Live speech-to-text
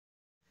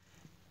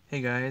Hey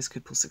guys,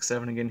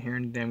 Kidpool67 again here,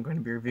 and today I'm going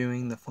to be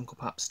reviewing the Funko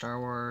Pop Star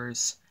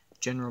Wars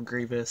General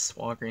Grievous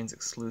Walgreens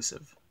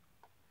exclusive,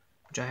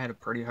 which I had a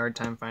pretty hard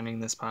time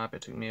finding this pop.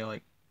 It took me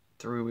like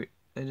 3 weeks,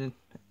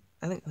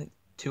 I think like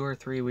 2 or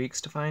 3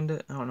 weeks to find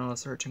it. I don't know, I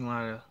was searching a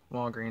lot of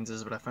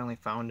Walgreenses, but I finally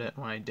found it,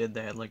 and when I did,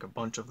 they had like a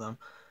bunch of them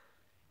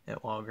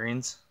at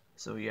Walgreens.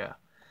 So yeah.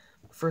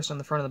 First on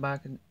the front of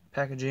the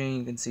packaging,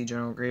 you can see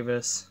General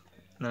Grievous,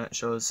 and then it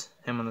shows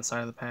him on the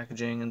side of the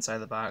packaging. Inside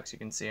the box, you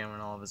can see him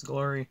in all of his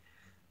glory.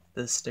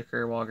 This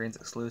sticker, Walgreens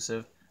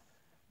exclusive,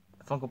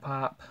 Funko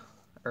Pop,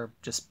 or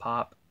just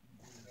Pop,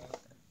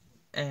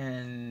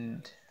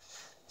 and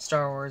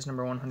Star Wars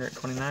number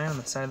 129 on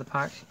the side of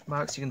the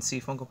box. You can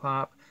see Funko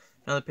Pop,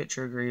 another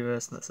picture of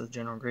Grievous, and that says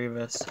General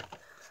Grievous.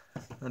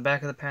 On the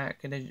back of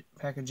the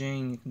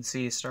packaging, you can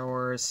see Star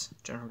Wars,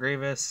 General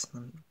Grievous,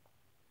 and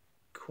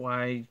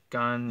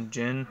Qui-Gon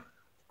Jinn,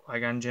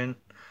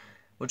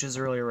 which is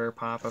a really rare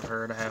pop, I've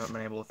heard. I haven't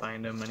been able to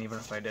find him, and even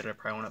if I did, I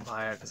probably wouldn't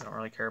buy it because I don't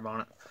really care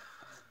about it.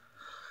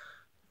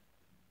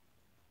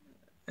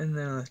 And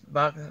then on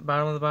the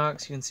bottom of the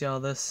box, you can see all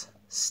this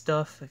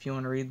stuff. If you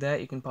want to read that,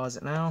 you can pause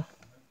it now.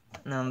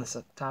 And on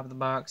the top of the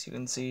box, you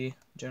can see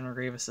General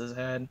Grievous's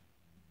head,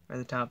 or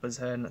the top of his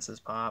head, and it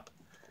says Pop.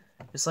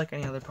 Just like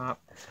any other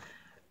Pop.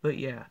 But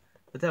yeah,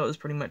 that was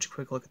pretty much a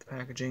quick look at the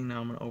packaging.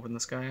 Now I'm going to open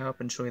this guy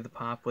up and show you the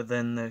Pop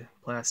within the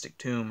plastic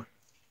tomb.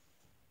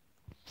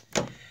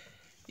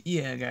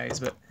 Yeah,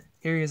 guys, but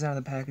here he is out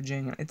of the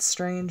packaging. It's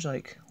strange,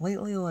 like,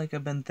 lately, like,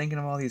 I've been thinking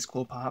of all these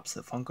cool pops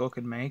that Funko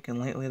could make, and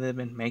lately they've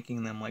been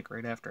making them, like,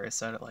 right after I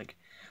said it. Like,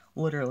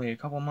 literally, a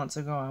couple months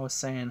ago, I was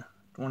saying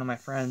to one of my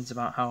friends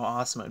about how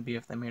awesome it would be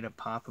if they made a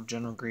pop of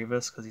General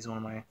Grievous, because he's one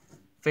of my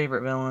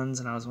favorite villains,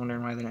 and I was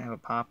wondering why they didn't have a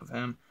pop of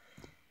him.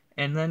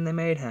 And then they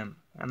made him.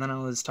 And then I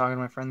was talking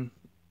to my friend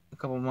a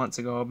couple months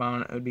ago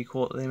about it would be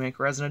cool if they make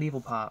Resident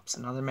Evil pops,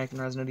 and now they're making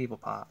Resident Evil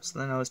pops.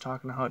 And then I was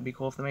talking to how it'd be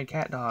cool if they made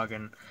Cat Dog,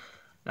 and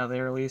now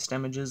they released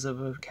images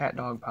of a Cat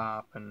Dog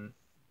pop, and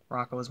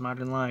Rocko's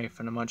Modern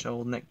Life, and a bunch of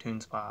old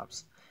Nicktoons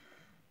pops.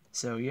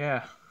 So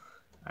yeah,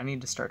 I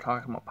need to start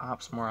talking about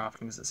pops more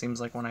often, because it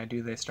seems like when I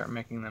do, they start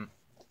making them.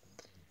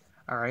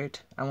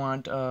 Alright, I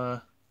want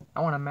a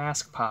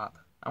mask pop.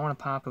 I want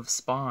a pop of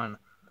Spawn.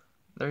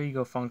 There you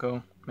go,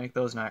 Funko. Make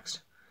those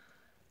next.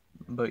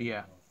 But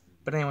yeah.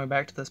 But anyway,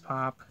 back to this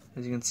pop.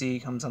 As you can see, he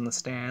comes on the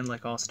stand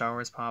like all Star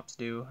Wars pops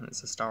do, and it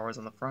says Star Wars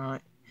on the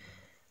front.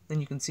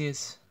 Then you can see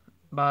his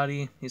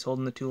body. He's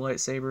holding the two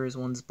lightsabers.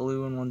 One's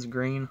blue and one's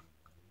green.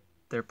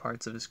 They're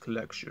parts of his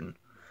collection.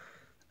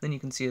 Then you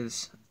can see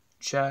his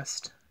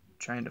chest.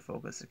 Trying to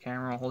focus the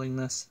camera holding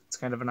this. It's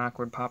kind of an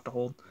awkward pop to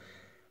hold.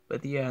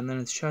 But yeah, and then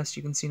his chest,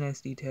 you can see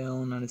nice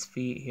detail. And on his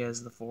feet, he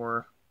has the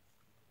 4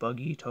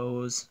 buggy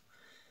toes.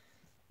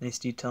 Nice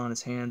detail on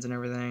his hands and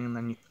everything. And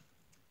then you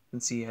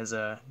can see he has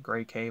a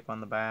gray cape on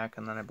the back.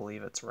 And then I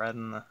believe it's red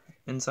on the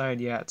inside.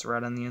 Yeah, it's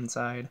red on the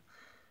inside.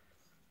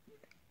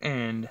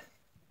 And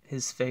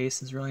his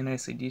face is really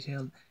nicely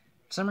detailed.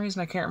 For some reason,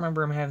 I can't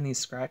remember him having these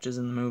scratches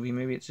in the movie.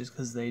 Maybe it's just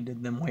because they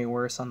did them way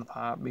worse on the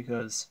pop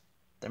because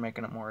they're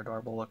making it more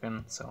adorable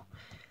looking. So,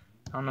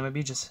 I don't know,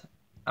 maybe just...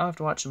 I'll have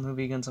to watch the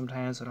movie again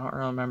sometime, so I don't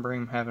really remember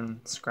him having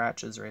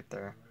scratches right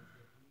there.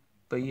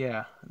 But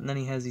yeah, and then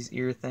he has these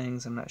ear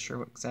things. I'm not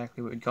sure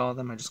exactly what we'd call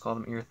them. I just call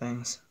them ear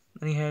things.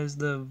 Then he has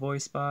the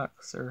voice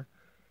box, or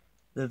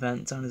the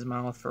vents on his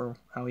mouth for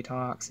how he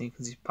talks. And you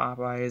can see pop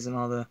eyes and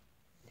all the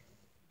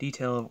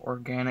detail of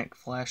organic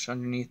flesh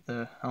underneath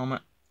the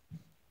helmet.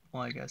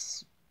 Well, I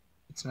guess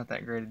it's not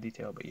that great a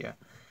detail, but yeah.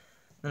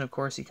 Then, of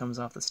course, he comes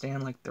off the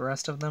stand like the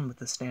rest of them, but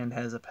the stand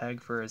has a peg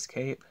for his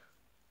cape.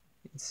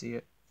 You can see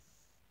it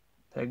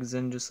pegs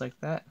in just like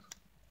that.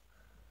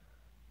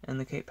 And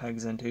the cape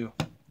pegs in, too.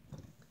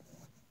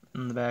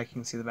 In the back, you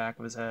can see the back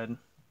of his head.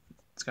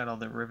 It's got all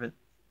the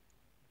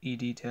rivet-y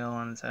detail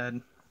on his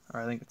head. Or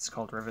I think it's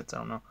called rivets, I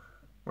don't know.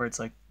 Where it's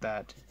like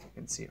that. You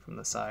can see it from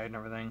the side and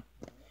everything.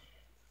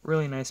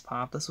 Really nice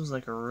pop. This was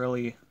like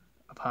a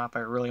pop I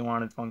really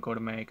wanted Funko to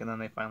make, and then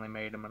they finally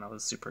made him, and I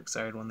was super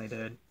excited when they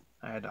did.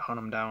 I had to hunt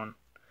him down.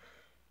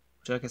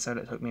 Which, like I said,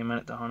 it took me a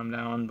minute to hunt him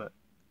down, but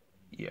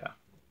yeah.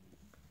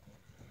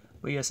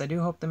 But yes, I do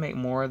hope they make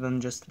more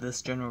than just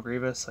this General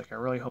Grievous. Like, I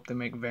really hope they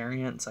make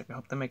variants. Like, I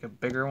hope they make a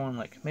bigger one,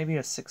 like maybe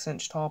a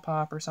 6-inch tall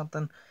pop or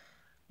something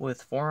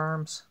with 4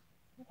 arms.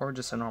 Or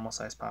just a normal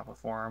size pop with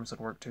 4 arms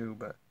would work too,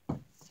 but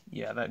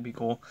yeah, that'd be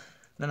cool.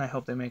 Then I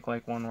hope they make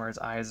like one where his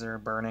eyes are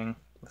burning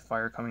with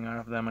fire coming out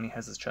of them, and he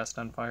has his chest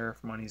on fire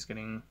from when he's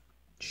getting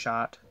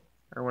shot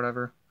or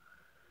whatever.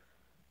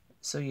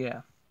 So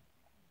yeah.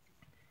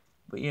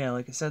 But yeah,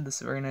 like I said, this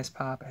is a very nice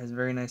pop. It has a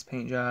very nice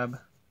paint job.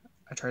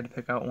 I tried to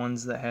pick out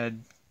ones that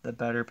had the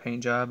better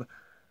paint job.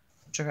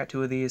 Which I got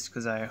 2 of these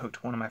because I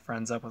hooked one of my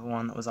friends up with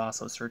one that was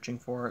also searching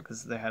for it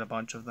because they had a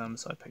bunch of them.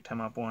 So I picked him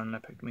up one and I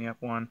picked me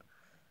up one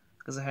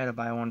because I had a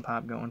buy one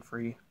pop, get one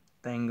free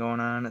thing going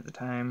on at the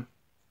time.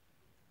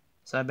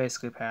 So I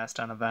basically passed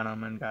on a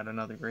Venom and got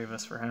another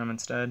Grievous for him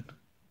instead.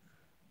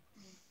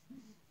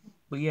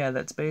 But yeah,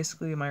 that's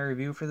basically my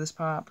review for this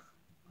pop.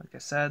 Like I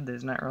said,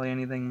 there's not really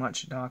anything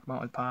much to talk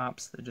about with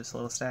Pops. They're just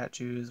little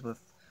statues with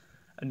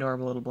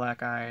adorable little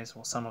black eyes.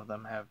 Well, some of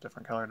them have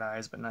different colored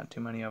eyes, but not too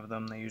many of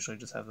them. They usually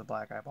just have the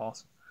black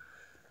eyeballs.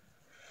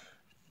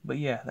 But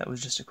yeah, that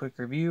was just a quick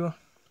review.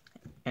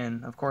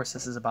 And of course,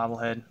 this is a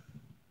bobblehead,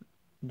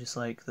 just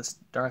like this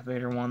Darth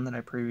Vader one that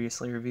I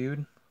previously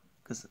reviewed,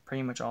 because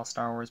pretty much all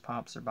Star Wars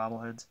Pops are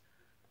bobbleheads.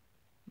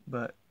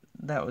 But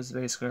that was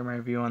basically my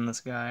review on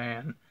this guy,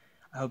 and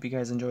I hope you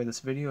guys enjoyed this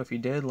video. If you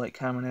did, like,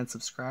 comment, and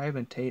subscribe,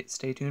 and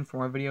stay tuned for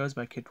more videos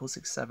by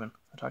Kid267.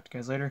 I'll talk to you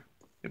guys later.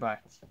 Goodbye.